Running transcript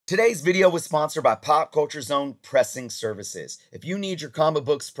Today's video was sponsored by Pop Culture Zone Pressing Services. If you need your comic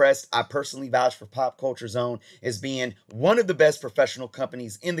books pressed, I personally vouch for Pop Culture Zone as being one of the best professional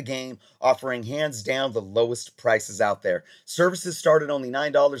companies in the game, offering hands down the lowest prices out there. Services start at only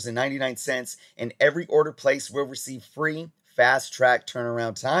 $9.99, and every order placed will receive free fast track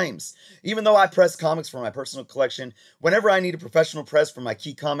turnaround times. Even though I press comics for my personal collection, whenever I need a professional press for my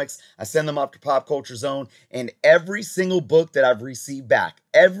key comics, I send them off to Pop Culture Zone, and every single book that I've received back,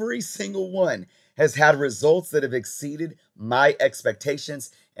 every single one, has had results that have exceeded my expectations,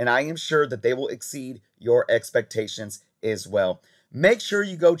 and I am sure that they will exceed your expectations as well. Make sure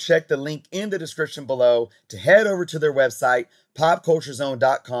you go check the link in the description below to head over to their website,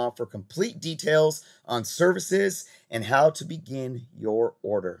 popculturezone.com, for complete details on services and how to begin your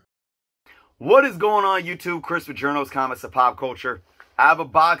order. What is going on, YouTube? Chris with Journals, Comics of Pop Culture. I have a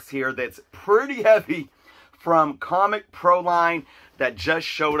box here that's pretty heavy from Comic Pro Line that just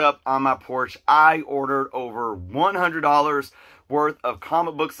showed up on my porch. I ordered over $100 worth of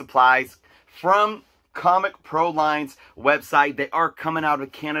comic book supplies from Comic Pro Line's website. They are coming out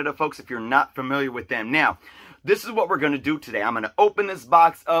of Canada, folks, if you're not familiar with them. Now, this is what we're going to do today. I'm going to open this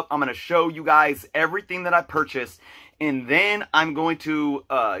box up. I'm going to show you guys everything that I purchased. And then I'm going to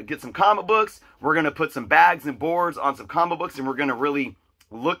get some comic books. We're going to put some bags and boards on some comic books. And we're going to really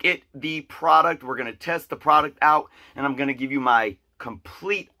look at the product. We're going to test the product out. And I'm going to give you my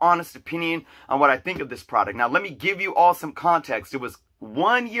complete, honest opinion on what I think of this product. Now, let me give you all some context. It was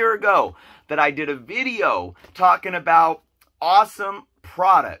 1 year ago that I did a video talking about awesome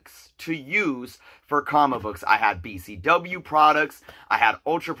products to use for comic books. I had BCW products, I had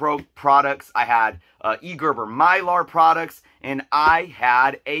Ultra Pro products, I had Gerber Mylar products, and I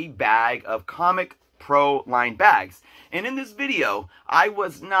had a bag of Comic Pro Line bags. And in this video, I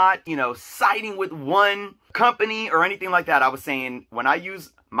was not, siding with one company or anything like that. I was saying when I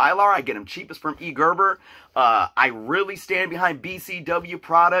use Mylar, I get them cheapest from Gerber. I really stand behind BCW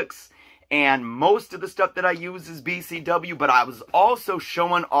products, and most of the stuff that I use is BCW, but I was also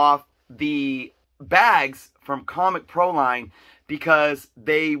showing off the bags from Comic Pro Line because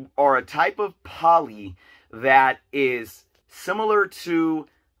they are a type of poly that is similar to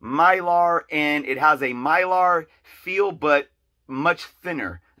Mylar, and it has a Mylar feel, but much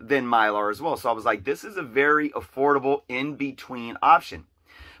thinner than Mylar as well. So I was like, this is a very affordable in-between option.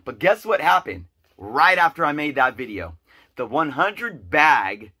 But guess what happened right after I made that video? The 100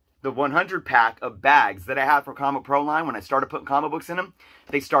 pack of bags that I had from Comic Pro Line, when I started putting comic books in them,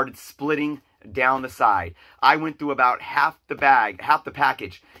 they started splitting down the side. I went through about half the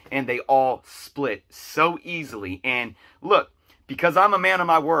package, and they all split so easily. And look, because I'm a man of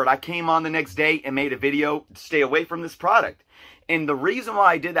my word, I came on the next day and made a video to stay away from this product. And the reason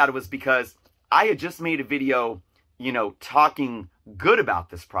why I did that was because I had just made a video, talking good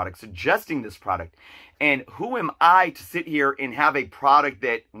about this product, suggesting this product. And who am I to sit here and have a product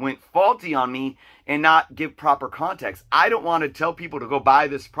that went faulty on me and not give proper context? I don't want to tell people to go buy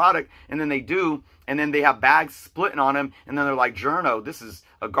this product, and then they do, and then they have bags splitting on them, and then they're like, Journo, this is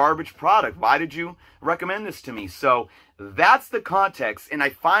a garbage product. Why did you recommend this to me? So that's the context. And I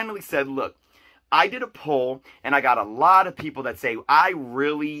finally said, look, I did a poll, and I got a lot of people that say, I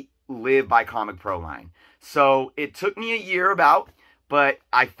really live by Comic Pro Line. So it took me a year but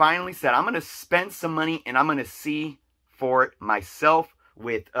I finally said, I'm going to spend some money, and I'm going to see for it myself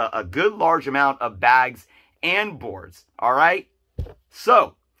with a good large amount of bags and boards. All right.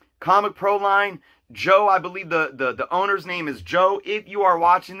 So Comic Pro Line, Joe, I believe the owner's name is Joe. If you are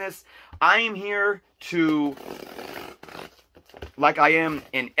watching this, I am here to, like I am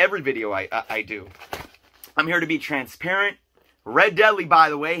in every video I do, I'm here to be transparent. Red Deadly, by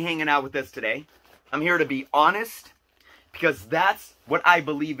the way, hanging out with us today. I'm here to be honest, because that's what I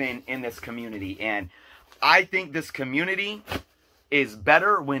believe in this community. And I think this community is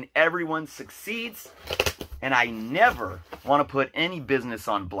better when everyone succeeds. And I never want to put any business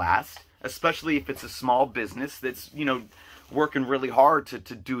on blast, especially if it's a small business that's, working really hard to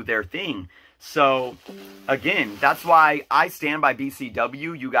do their thing. So, again, that's why I stand by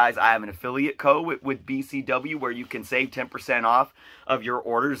BCW. You guys, I have an affiliate code with BCW where you can save 10% off of your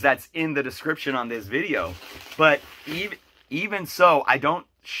orders. That's in the description on this video. But even so, I don't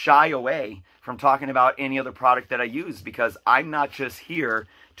shy away from talking about any other product that I use, because I'm not just here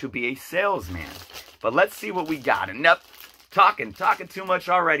to be a salesman. But let's see what we got. Enough talking too much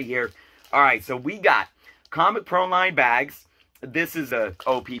already here. All right, so we got Comic Pro Line bags. This is a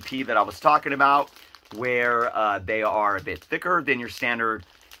OPP that I was talking about, where they are a bit thicker than your standard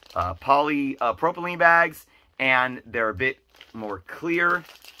polypropylene bags, and they're a bit more clear.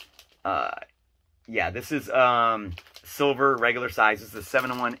 Yeah, this is silver regular size. This is a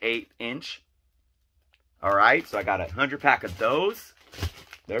 7 1/8 inch. All right, so I got a 100-pack of those.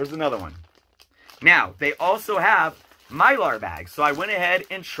 There's another one. Now, they also have Mylar bags. So I went ahead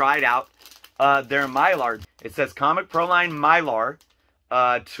and tried out their Mylar. It says Comic Proline Mylar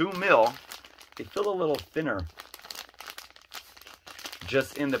 2 mil. They feel a little thinner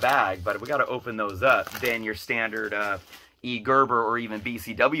just in the bag, but we got to open those up than your standard Gerber or even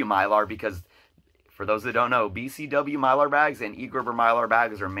BCW Mylar, because for those that don't know, BCW Mylar bags and Gerber Mylar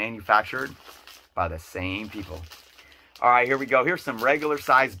bags are manufactured by the same people. All right, here we go. Here's some regular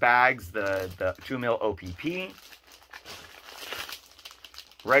size bags, the 2 mil OPP.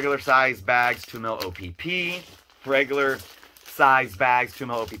 Regular size bags, 2 mil OPP. Regular size bags, 2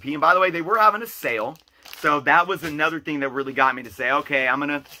 mil OPP. And by the way, they were having a sale. So that was another thing that really got me to say, okay, I'm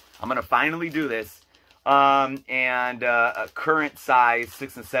gonna finally do this. A current size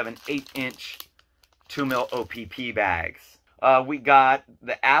 6 and 7/8 inch 2 mil OPP bags. We got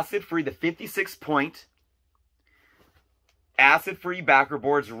the acid-free, the 56-point acid-free backer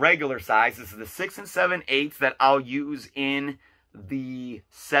boards, regular size. This is the 6 and 7/8 that I'll use in the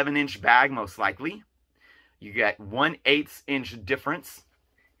 7-inch bag, most likely. You get 1/8 inch difference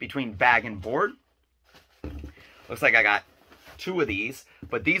between bag and board. Looks like I got 2 of these,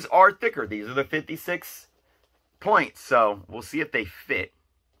 but these are thicker. These are the 56 points, so we'll see if they fit.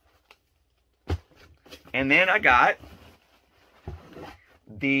 And then I got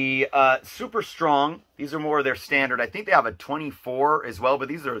the super strong. These are more of their standard. I think they have a 24 as well, but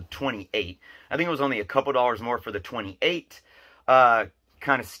these are 28. I think it was only a couple dollars more for the 28 kind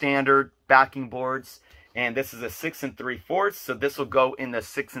of standard backing boards. And this is a 6 3/4, so this will go in the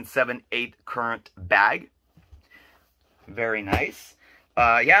 6 and 7/8 current bag. Very nice.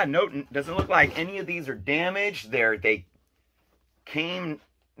 Yeah, no, doesn't look like any of these are damaged. They came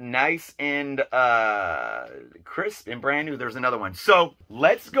nice and crisp and brand new. There's another one. So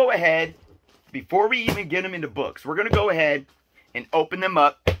let's go ahead, before we even get them into books, we're going to go ahead and open them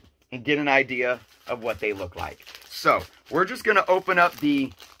up and get an idea of what they look like. So we're just going to open up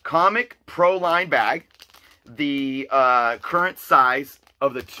the Comic Proline bag, the current size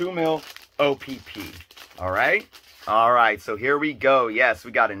of the 2 mil OPP. All right. All right. So here we go. Yes,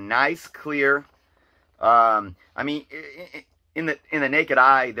 we got a nice clear. I mean, in the naked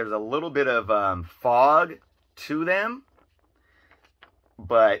eye, there's a little bit of fog to them,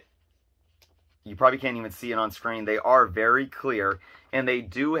 but you probably can't even see it on screen. They are very clear, and they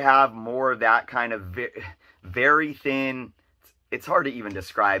do have more of that kind of very thin. It's hard to even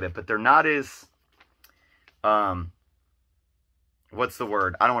describe it, but they're not as what's the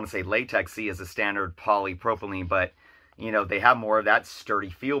word? I don't want to say latexy as a standard polypropylene, but you know, they have more of that sturdy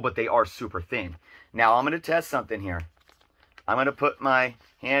feel, but they are super thin. Now I'm going to test something here. I'm going to put my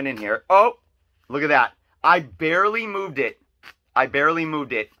hand in here. Oh, look at that. I barely moved it. I barely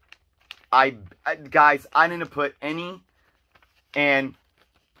moved it. Guys, I didn't put any, and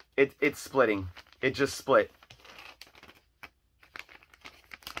it's splitting. It just split.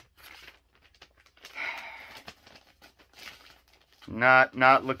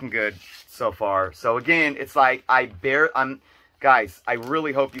 Not looking good so far. So again, it's like guys, I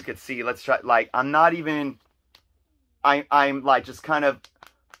really hope you could see. Let's try. Like, I'm like just kind of.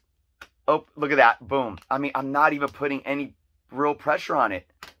 Oh, look at that! Boom. I mean, I'm not even putting any real pressure on it,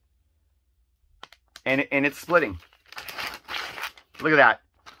 and it's splitting. Look at that.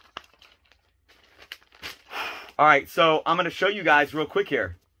 All right, so I'm going to show you guys real quick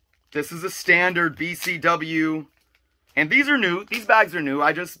here. This is a standard BCW. And these are new. These bags are new.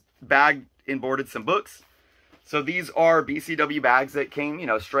 I just bagged and boarded some books. So these are BCW bags that came, you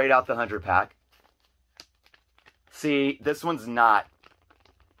know, straight out the 100-pack. See, this one's not.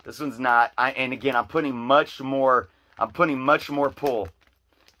 This one's not. And again, I'm putting much more pull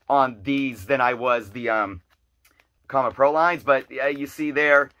on these than I was the Comic Pro lines. But yeah, you see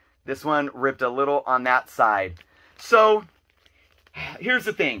there, this one ripped a little on that side. So here's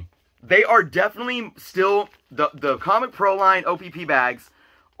the thing. They are definitely still, the Comic Pro line OPP bags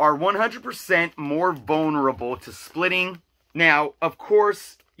are 100% more vulnerable to splitting. Now, of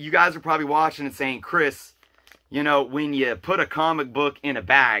course, you guys are probably watching and saying, Chris, you know, when you put a comic book in a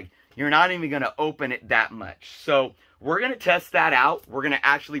bag, you're not even going to open it that much. So we're going to test that out. We're going to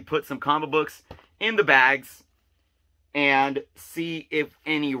actually put some comic books in the bags and see if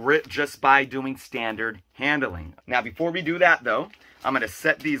any rip just by doing standard handling. Now, before we do that, though, I'm going to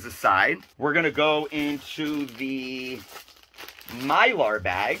set these aside. We're going to go into the Mylar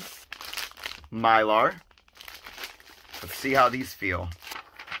bags. Mylar. Let's see how these feel.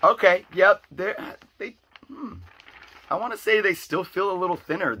 Okay, yep. I want to say they still feel a little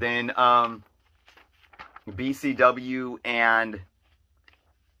thinner than BCW and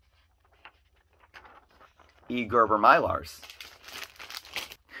Gerber Mylars.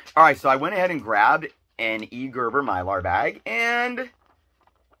 All right, so I went ahead and grabbed an Gerber Mylar bag, and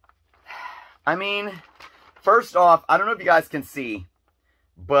I mean, first off, I don't know if you guys can see,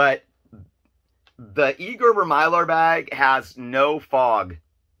 but the Gerber Mylar bag has no fog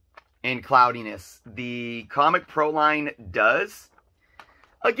and cloudiness. The Comic Pro line does.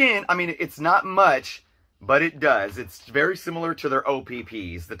 Again, I mean, it's not much, but it does. It's very similar to their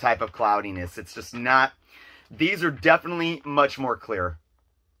OPPs, the type of cloudiness. It's just not. These are definitely much more clear.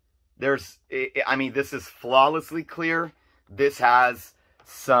 I mean, this is flawlessly clear. This has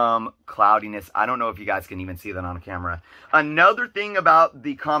some cloudiness. I don't know if you guys can even see that on camera. Another thing about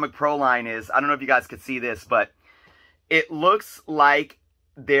the Comic Pro line is, I don't know if you guys could see this, but it looks like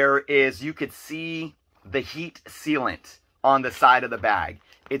you could see the heat sealant on the side of the bag.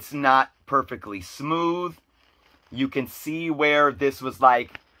 It's not perfectly smooth. You can see where this was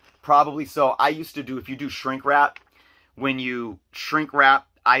like, probably, so I used to do, if you do shrink wrap, when you shrink wrap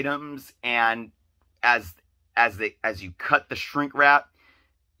items, and as you cut the shrink wrap,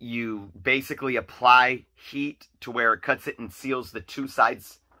 you basically apply heat to where it cuts it and seals the two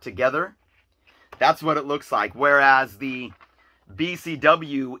sides together. That's what it looks like. Whereas the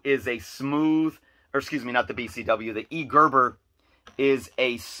BCW is a smooth, or excuse me, not the BCW, the Gerber is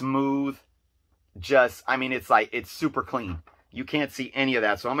a smooth, just, I mean, it's like, it's super clean. You can't see any of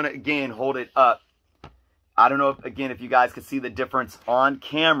that. So I'm going to, again, hold it up. I don't know, if you guys can see the difference on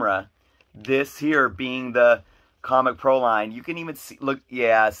camera. This here being the Comic Pro line. You can even see, look,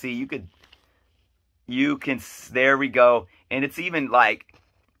 yeah, see, you can, there we go. And it's even like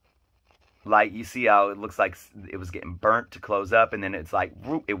you see how it looks like it was getting burnt to close up. And then it's like,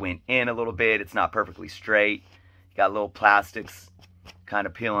 whoop, it went in a little bit. It's not perfectly straight. Got little plastics kind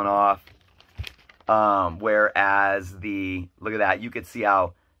of peeling off. Whereas look at that, you could see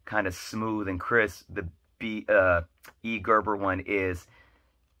how kind of smooth and crisp the Gerber one is.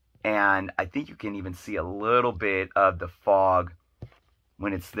 And I think you can even see a little bit of the fog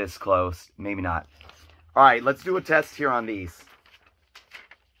when it's this close. Maybe not. All right, let's do a test here on these.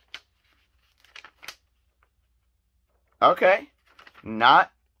 Okay.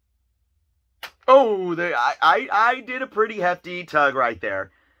 Not. Oh, I did a pretty hefty tug right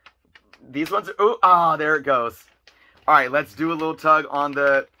there. These ones are, oh, there it goes. All right, let's do a little tug on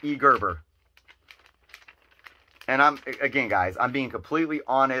the Gerber. And again, guys, I'm being completely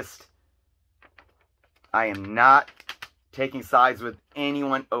honest. I am not taking sides with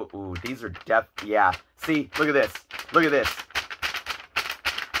anyone. Oh, ooh, these are yeah. See, look at this. Look at this.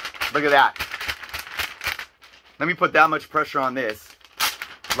 Look at that. Let me put that much pressure on this,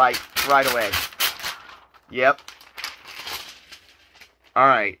 like, right away. Yep. All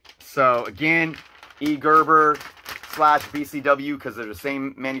right. So, again, Gerber / BCW, because they're the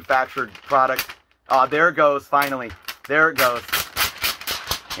same manufactured product. There it goes, finally. There it goes.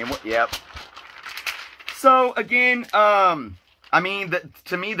 And yep. So, again, I mean,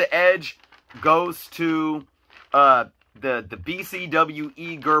 to me, the edge goes to the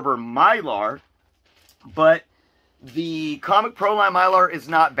BCW Gerber Mylar. But the Comic Pro line Mylar is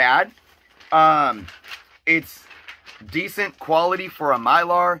not bad. It's decent quality for a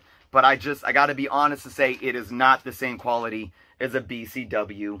Mylar. But I got to be honest to say it is not the same quality as a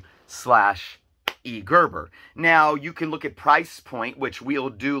BCW / Gerber. Now, you can look at price point, which we'll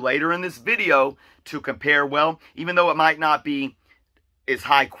do later in this video to compare. Well, even though it might not be as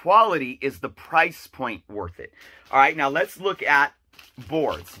high quality, is the price point worth it? All right, now let's look at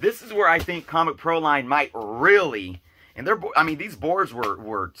boards. This is where I think Comic Pro line might really, and I mean, these boards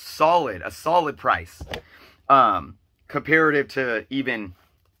were solid, a solid price, comparative to even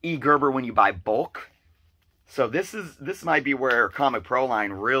Gerber when you buy bulk. So this might be where Comic Pro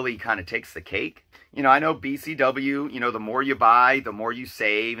line really kind of takes the cake. You know, I know BCW, you know, the more you buy, the more you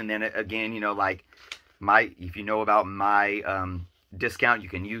save. And then again, you know, like if you know about my discount, you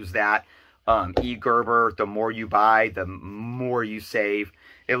can use that. Gerber, the more you buy, the more you save.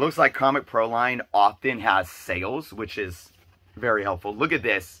 It looks like Comic Pro line often has sales, which is very helpful. Look at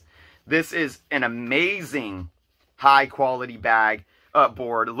this. This is an amazing high quality bag.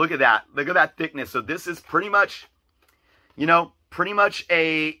 Board. Look at that. Look at that thickness. So this is pretty much, you know,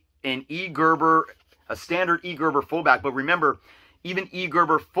 an Gerber, a standard Gerber fullback. But remember, even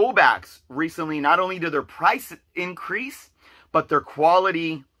Gerber fullbacks recently, not only did their price increase, but their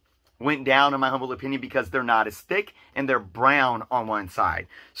quality went down, in my humble opinion, because they're not as thick and they're brown on one side.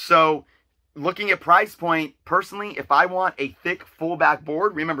 So looking at price point, personally, if I want a thick fullback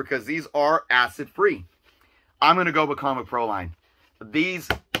board, remember, because these are acid free, I'm going to go with Comic Pro line. These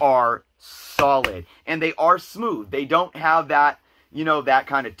are solid. And they are smooth. They don't have that, you know, that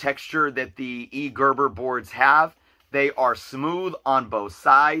kind of texture that the Gerber boards have. They are smooth on both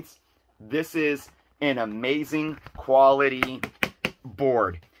sides. This is an amazing quality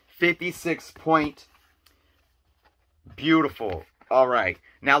board. 56 point. Beautiful. All right.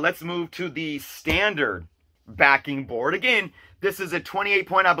 Now let's move to the standard backing board. Again, this is a 28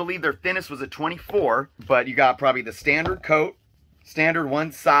 point. I believe their thinnest was a 24. But you got probably the standard coat. Standard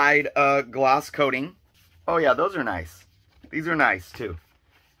one side gloss coating. Oh yeah, those are nice. These are nice too.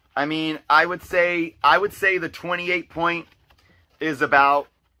 I mean, I would say the 28 point is about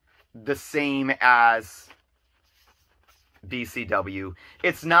the same as BCW.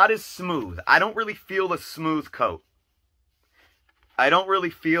 It's not as smooth. I don't really feel a smooth coat. I don't really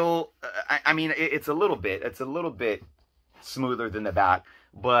feel, I mean, it's a little bit smoother than the back.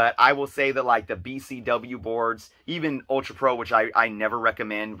 But I will say that like the BCW boards, even Ultra Pro, which I never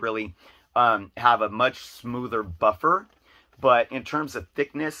recommend really, have a much smoother buffer. But in terms of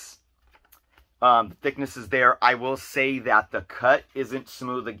thickness, the thickness is there. I will say that the cut isn't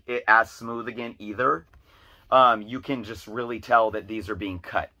as smooth again either. You can just really tell that these are being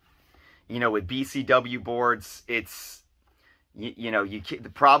cut. You know, with BCW boards, it's, you know,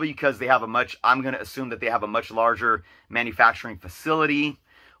 probably because they have I'm going to assume that they have a much larger manufacturing facility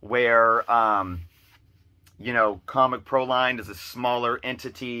where, you know, Comic Pro Line is a smaller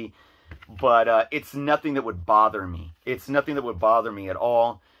entity. But it's nothing that would bother me. It's nothing that would bother me at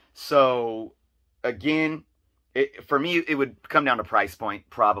all. So, again, for me, it would come down to price point,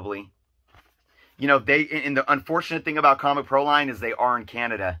 probably. You know, and the unfortunate thing about Comic Pro Line is they are in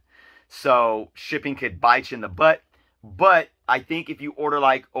Canada. So, shipping could bite you in the butt. But I think if you order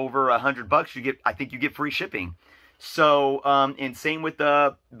like over $100, I think you get free shipping. So, and same with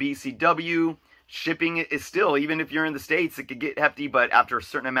the BCW. Shipping is still, even if you're in the States, it could get hefty, but after a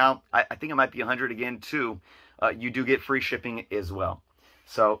certain amount, I think it might be 100 again too, you do get free shipping as well.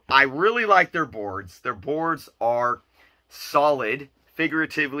 So I really like their boards. Their boards are solid,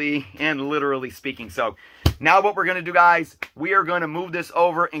 figuratively and literally speaking. So now what we're going to do, guys, we are going to move this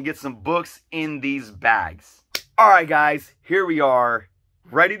over and get some books in these bags. All right, guys, here we are,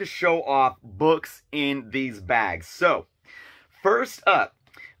 ready to show off books in these bags. So first up,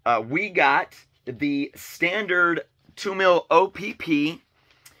 we got the standard 2mm OPP.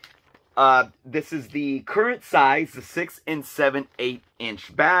 This is the current size, the 6 7/8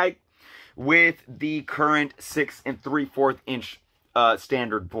 inch bag with the current 6 3/4 inch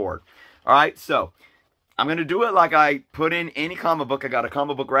standard board. All right, so I'm going to do it like I put in any comic book. I got a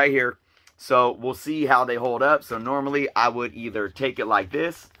comic book right here. So we'll see how they hold up. So normally I would either take it like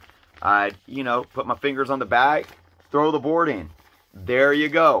this. I'd, you know, put my fingers on the bag, throw the board in. There you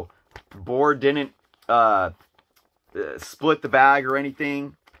go. Board didn't split the bag or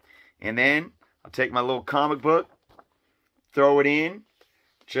anything. And then I'll take my little comic book, throw it in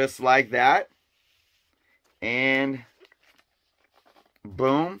just like that. And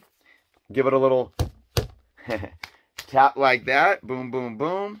boom. Give it a little tap like that. Boom, boom,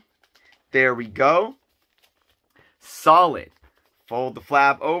 boom. There we go. Solid. Fold the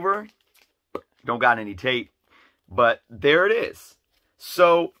flap over. Don't got any tape. But there it is.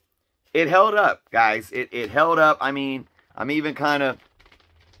 So it held up, guys. It held up. I mean, I'm even kind of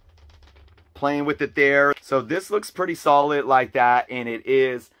playing with it there. So this looks pretty solid like that. And it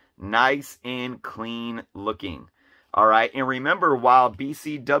is nice and clean looking. All right. And remember, while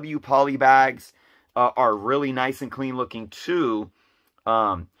BCW poly bags are really nice and clean looking too,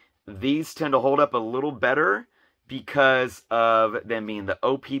 these tend to hold up a little better because of them being the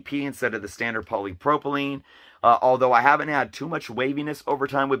OPP instead of the standard polypropylene. Although I haven't had too much waviness over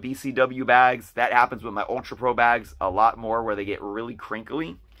time with BCW bags. That happens with my Ultra Pro bags a lot more, where they get really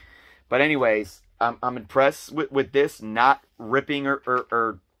crinkly. But anyways, I'm impressed with this not ripping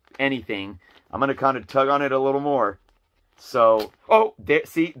or anything. I'm going to kind of tug on it a little more. So, oh,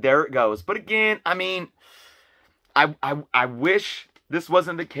 see, there it goes. But again, I mean, I wish this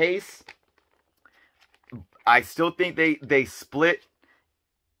wasn't the case. I still think they split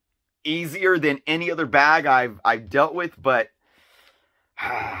easier than any other bag I've dealt with, but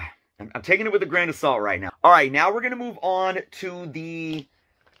I'm taking it with a grain of salt right now. All right, now we're going to move on to the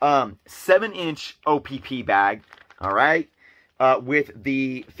 7-inch OPP bag, all right, with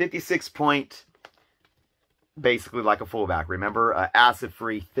the 56 point, basically like a full bag. Remember,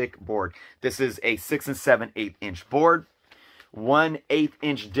 acid-free, thick board. This is a 6 7/8 inch board. 1/8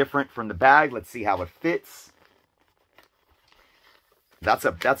 inch different from the bag. Let's see how it fits. That's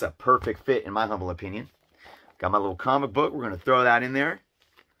a perfect fit in my humble opinion. Got my little comic book. We're going to throw that in there.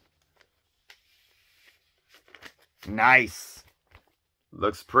 Nice.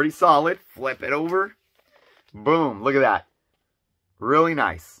 Looks pretty solid. Flip it over. Boom. Look at that. Really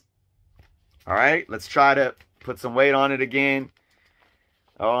nice. All right, let's try to put some weight on it again.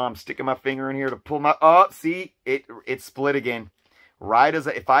 Oh, I'm sticking my finger in here to pull my... Oh, see? It split again. Right as...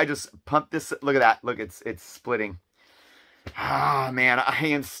 If I just pump this... Look at that. Look, it's splitting. Ah, man, I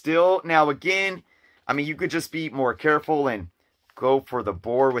am still... Now, again, I mean, you could just be more careful and go for the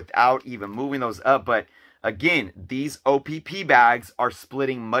bore without even moving those up. But, again, these OPP bags are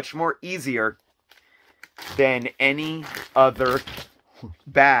splitting much more easier than any other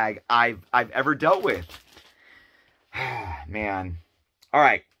bag I've ever dealt with. Man. All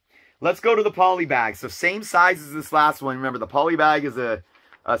right. Let's go to the poly bag. So, same size as this last one. Remember, the poly bag is a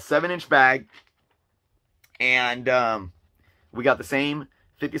 7-inch bag. And... we got the same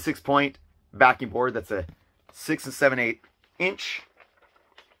 56-point backing board. That's a 6 7/8 inch.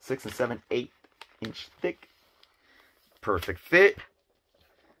 6 7/8 inch thick. Perfect fit.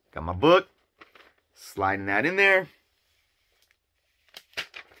 Got my book. Sliding that in there.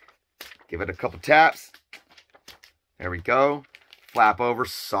 Give it a couple taps. There we go. Flap over.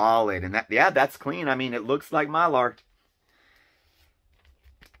 Solid. And that, yeah, that's clean. I mean, it looks like Mylar.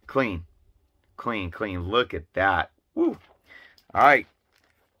 Clean. Clean, clean. Look at that. Woo. All right,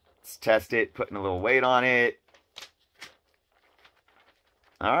 let's test it, putting a little weight on it.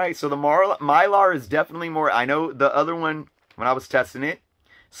 All right, so the Mylar is definitely more, I know the other one, when I was testing it,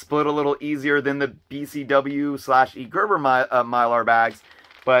 split a little easier than the BCW / Gerber Mylar bags,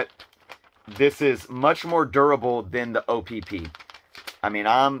 but this is much more durable than the OPP. I mean,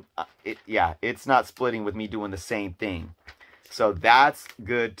 yeah, it's not splitting with me doing the same thing. So that's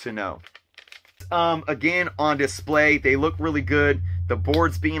good to know. Again, on display, they look really good. The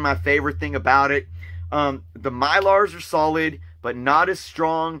boards being my favorite thing about it. The Mylars are solid, but not as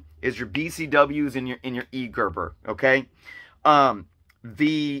strong as your BCWs and your Gerber. Okay.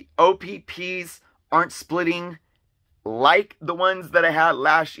 The OPPs aren't splitting like the ones that I had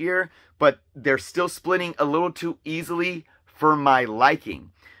last year, but they're still splitting a little too easily for my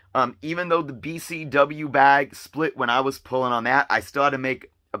liking. Even though the BCW bag split when I was pulling on that, I still had to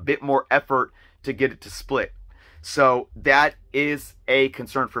make a bit more effort to get it to split. So that is a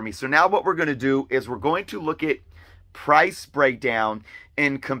concern for me. So now what we're going to do is we're going to look at price breakdown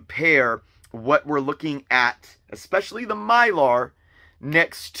and compare what we're looking at, especially the Mylar,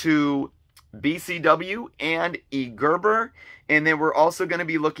 next to BCW and Gerber. And then we're also going to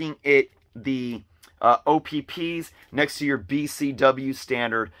be looking at the OPPs next to your BCW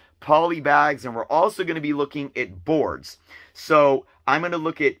standard poly bags. And we're also going to be looking at boards. So I'm going to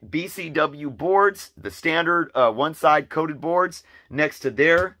look at BCW boards, the standard one-side coated boards, next to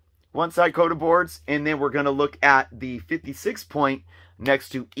their one-side coated boards. And then we're going to look at the 56-point next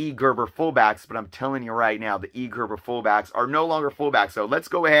to Gerber fullbacks. But I'm telling you right now, the Gerber fullbacks are no longer fullbacks. So let's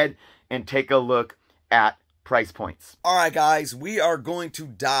go ahead and take a look at price points. All right, guys, we are going to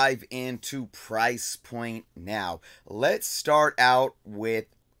dive into price point now. Let's start out with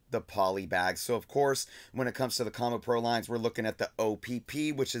the poly bags. So of course, when it comes to the Comic Pro lines, we're looking at the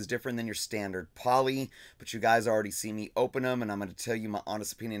OPP, which is different than your standard poly, but you guys already see me open them, and I'm going to tell you my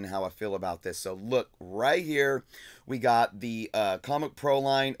honest opinion and how I feel about this. So look, right here, we got the Comic Pro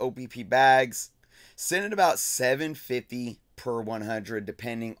line OPP bags, sitting at about $7.50 per 100,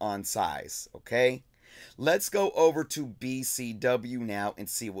 depending on size, okay? Let's go over to BCW now and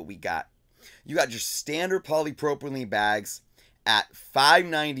see what we got. You got your standard polypropylene bags at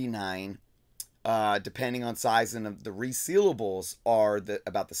 $5.99, depending on size, and the resealables are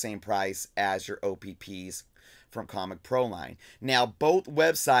about the same price as your OPPs from Comic Pro line. Now, both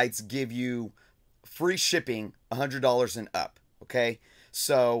websites give you free shipping, $100 and up, okay?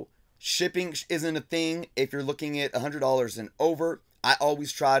 So, shipping isn't a thing if you're looking at $100 and over. I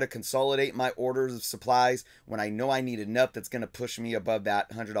always try to consolidate my orders of supplies when I know I need enough that's going to push me above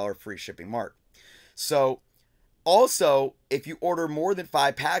that $100 free shipping mark. So, also, if you order more than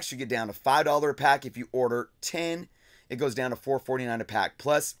 5 packs, you get down to $5 a pack. If you order 10, it goes down to $4.49 a pack.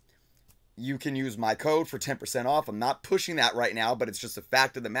 Plus, you can use my code for 10% off. I'm not pushing that right now, but it's just a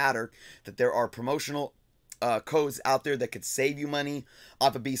fact of the matter that there are promotional codes out there that could save you money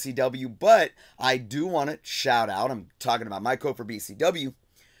off of BCW. But I do want to shout out, I'm talking about my code for BCW.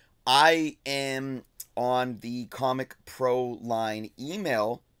 I am on the Comic Pro line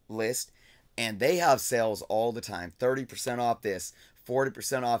email list, and they have sales all the time. 30% off this,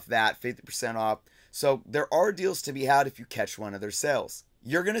 40% off that, 50% off. So there are deals to be had if you catch one of their sales.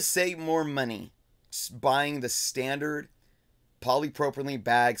 You're going to save more money buying the standard polypropylene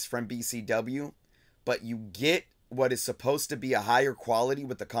bags from BCW, but you get what is supposed to be a higher quality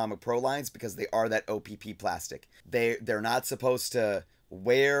with the Comic Pro lines because they are that OPP plastic. They're not supposed to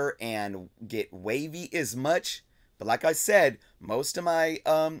wear and get wavy as much. But like I said, most of my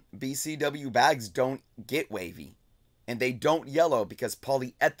BCW bags don't get wavy. And they don't yellow because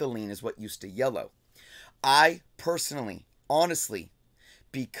polyethylene is what used to yellow. I personally, honestly,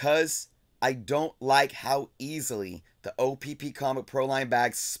 because I don't like how easily the OPP Comic Pro Line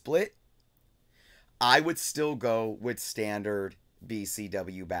bags split, I would still go with standard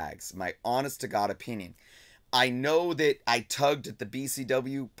BCW bags. My honest to God opinion. I know that I tugged at the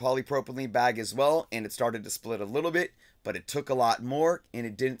BCW polypropylene bag as well, and it started to split a little bit, but it took a lot more, and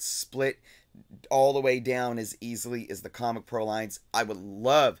it didn't split all the way down as easily as the Comic Pro lines. I would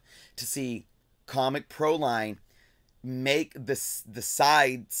love to see Comic Pro Line make the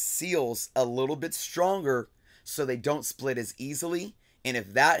side seals a little bit stronger so they don't split as easily. And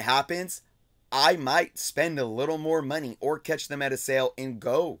if that happens, I might spend a little more money or catch them at a sale and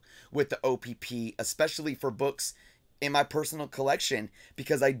go with the OPP, especially for books in my personal collection,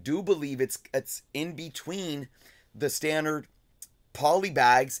 because I do believe it's in between the standard poly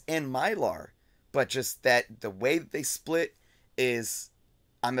bags and Mylar. But just that the way that they split is,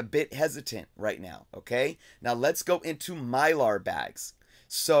 I'm a bit hesitant right now, okay? Now let's go into Mylar bags.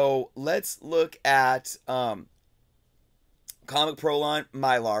 So let's look at Comic Pro Line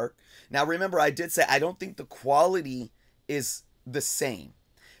Mylar. Now remember, I did say I don't think the quality is the same.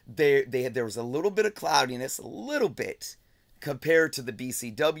 There was a little bit of cloudiness, a little bit, compared to the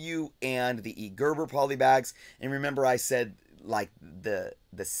BCW and the Gerber poly bags. And remember, I said like the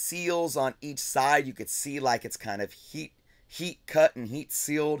seals on each side, you could see like it's kind of heat cut and heat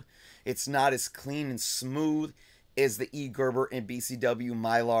sealed. It's not as clean and smooth as the Gerber and BCW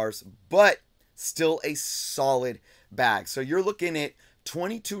Mylars, but still a solid bag. So you're looking at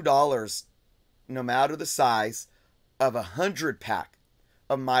 $22, no matter the size, of 100 pack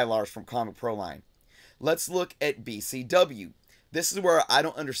of Mylars from Comic Pro Line. Let's look at BCW. This is where I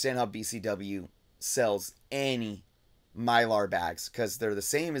don't understand how BCW sells any Mylar bags, because they're the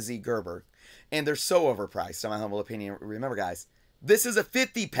same as Gerber, and they're so overpriced, in my humble opinion. Remember, guys, this is a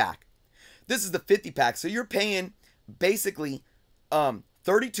 50 pack. This is the 50 pack, so you're paying basically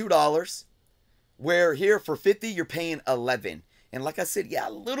 $32, where here for 50 you're paying $11. And like I said, yeah,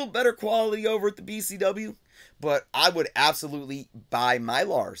 a little better quality over at the BCW, but I would absolutely buy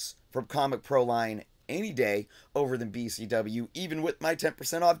Mylars from Comic Pro Line any day over than BCW, even with my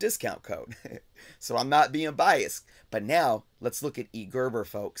 10% off discount code. So I'm not being biased. But now let's look at Gerber,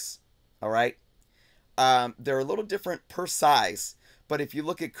 folks. All right. They're a little different per size, but if you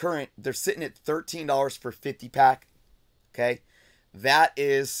look at current, they're sitting at $13 for 50 pack. Okay. That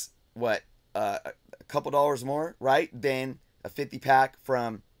is what, a couple dollars more, right, than a 50 pack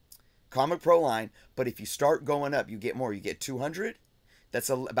from Comic Pro Line. But if you start going up, you get more. You get 200. That's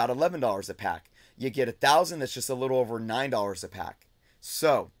about $11 a pack. You get 1,000. That's just a little over $9 a pack.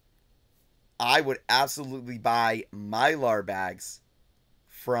 So I would absolutely buy Mylar bags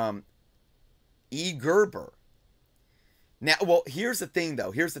from Gerber. Now, well, here's the thing,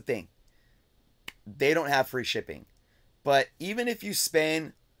 though. Here's the thing. They don't have free shipping. But even if you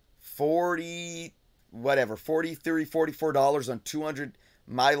spend $44 on 200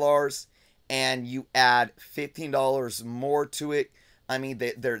 Mylars, and you add $15 more to it, I mean,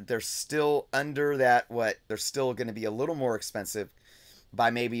 they're still under that, they're still going to be a little more expensive by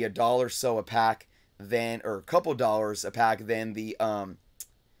maybe $1 or so a pack than, or a couple dollars a pack than the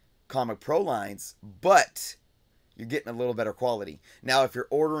Comic Pro lines, but you're getting a little better quality. Now, if you're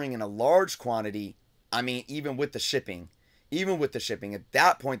ordering in a large quantity, I mean, even with the shipping, at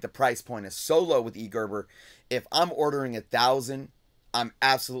that point, the price point is so low with Gerber. If I'm ordering 1,000, I'm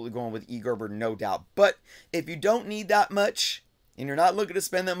absolutely going with Gerber, no doubt. But if you don't need that much, and you're not looking to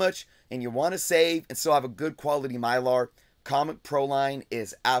spend that much, and you want to save and still have a good quality Mylar, Comic Pro Line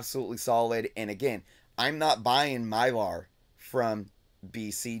is absolutely solid. And again, I'm not buying Mylar from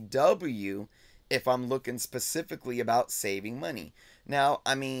BCW if I'm looking specifically about saving money. Now,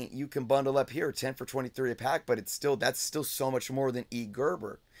 I mean, you can bundle up here 10 for $23 a pack, but that's still so much more than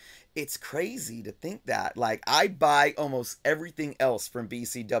Gerber. It's crazy to think that. Like, I buy almost everything else from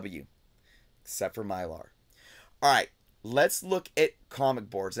BCW except for Mylar. All right, let's look at comic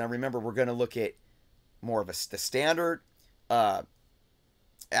boards. Now, remember, we're going to look at more of the standard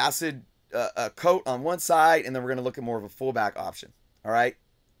acid coat on one side, and then we're going to look at more of a full back option. All right.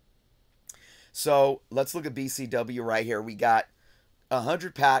 So let's look at BCW right here. We got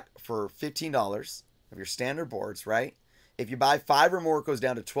 100 pack for $15 of your standard boards, right? If you buy 5 or more, it goes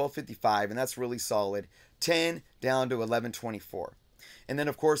down to $12.55, and that's really solid. 10 down to $11.24. And then,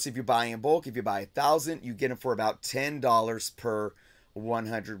 of course, if you buy in bulk, if you buy 1,000, you get them for about $10 per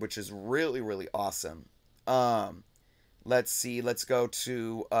 100, which is really, really awesome. let's see, let's go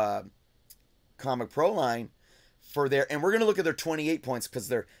to Comic Pro Line for their, and we're going to look at their 28 points because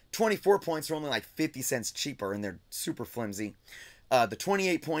their 24 points are only like 50 cents cheaper and they're super flimsy. The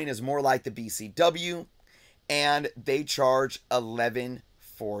 28 point is more like the BCW, and they charge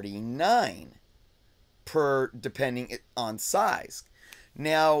 $11.49 per, depending on size.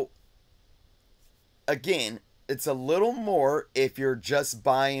 Now, again, it's a little more if you're just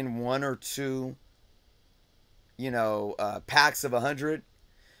buying one or two, packs of 100.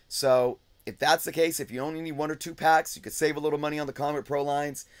 So if that's the case, if you only need one or two packs, you could save a little money on the Comic Pro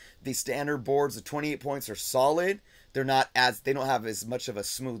lines. The standard boards, the 28 points, are solid. They don't have as much of a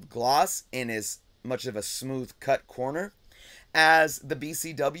smooth gloss and as much of a smooth cut corner as the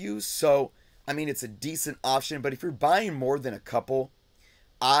BCWs. So, I mean, it's a decent option. But if you're buying more than a couple,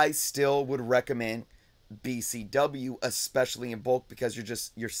 I still would recommend BCW, especially in bulk, because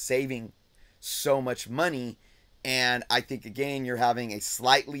you're saving so much money. And I think, again, you're having a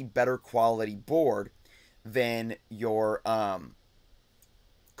slightly better quality board than your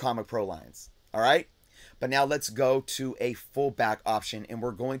Comic Pro lines. All right? But now let's go to a fullback option, and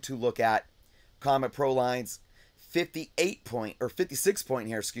we're going to look at Comic Pro lines 58 point, or 56 point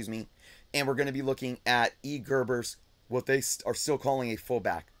here, excuse me. And we're going to be looking at Gerber's, what they are still calling a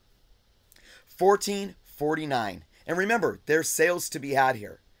fullback. $14.49. And remember, there's sales to be had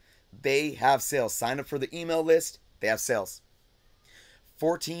here. They have sales. Sign up for the email list. They have sales.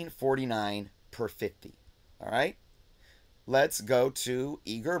 $14.49 per 50. All right. Let's go to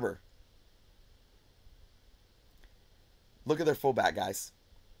Gerber. Look at their fullback, guys.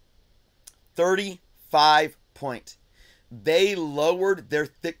 35 point. They lowered their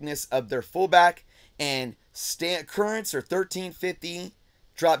thickness of their fullback, and currents are $13.50.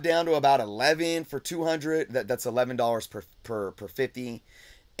 Dropped down to about $11 for 200. That's $11 per 50.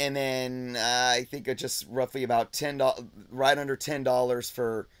 And then I think it's just roughly about $10, right under $10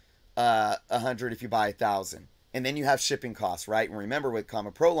 for 100 if you buy 1,000. And then you have shipping costs, right? And remember, with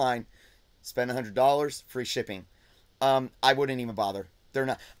Comic Pro line, spend $100, free shipping. I wouldn't even bother. They're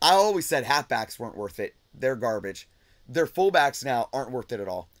not. I always said halfbacks weren't worth it. They're garbage. Their fullbacks now aren't worth it at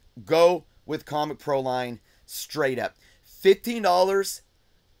all. Go with Comic Pro line straight up. $15,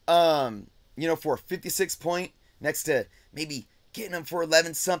 for a 56 point, next to maybe getting them for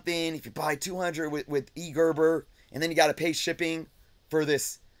 11 something if you buy 200 with Gerber, and then you got to pay shipping for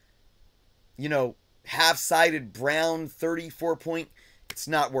this, half-sided brown 34 point. It's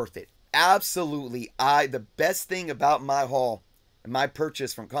not worth it. Absolutely. The best thing about my haul and my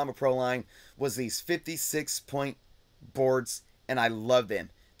purchase from Comic Pro line was these 56 point boards, and I love them.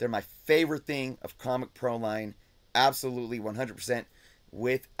 They're my favorite thing of Comic Pro line. Absolutely, 100%,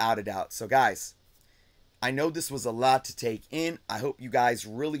 without a doubt. So guys, I know this was a lot to take in. I hope you guys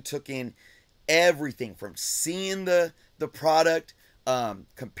really took in everything from seeing the product,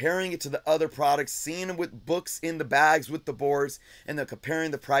 comparing it to the other products, seeing them with books in the bags with the boards, and then comparing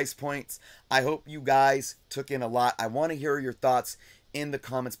the price points. I hope you guys took in a lot. I want to hear your thoughts in the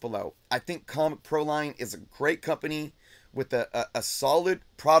comments below. I think Comic Pro line is a great company with a solid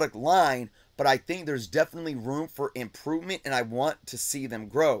product line, but I think there's definitely room for improvement, and I want to see them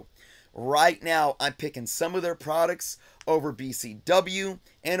grow. Right now, I'm picking some of their products over BCW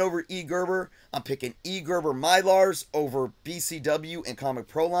and over Gerber. I'm picking Gerber Mylars over BCW and Comic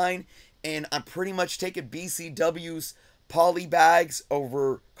Pro line. And I'm pretty much taking BCW's poly bags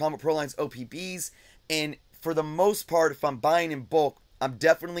over Comic Pro line's OPBs. And for the most part, if I'm buying in bulk, I'm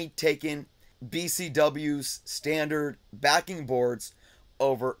definitely taking BCW's standard backing boards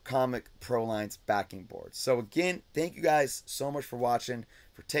over Comic Pro line's backing boards. So again, thank you guys so much for watching,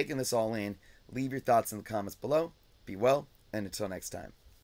 for taking this all in. Leave your thoughts in the comments below. Be well, and until next time.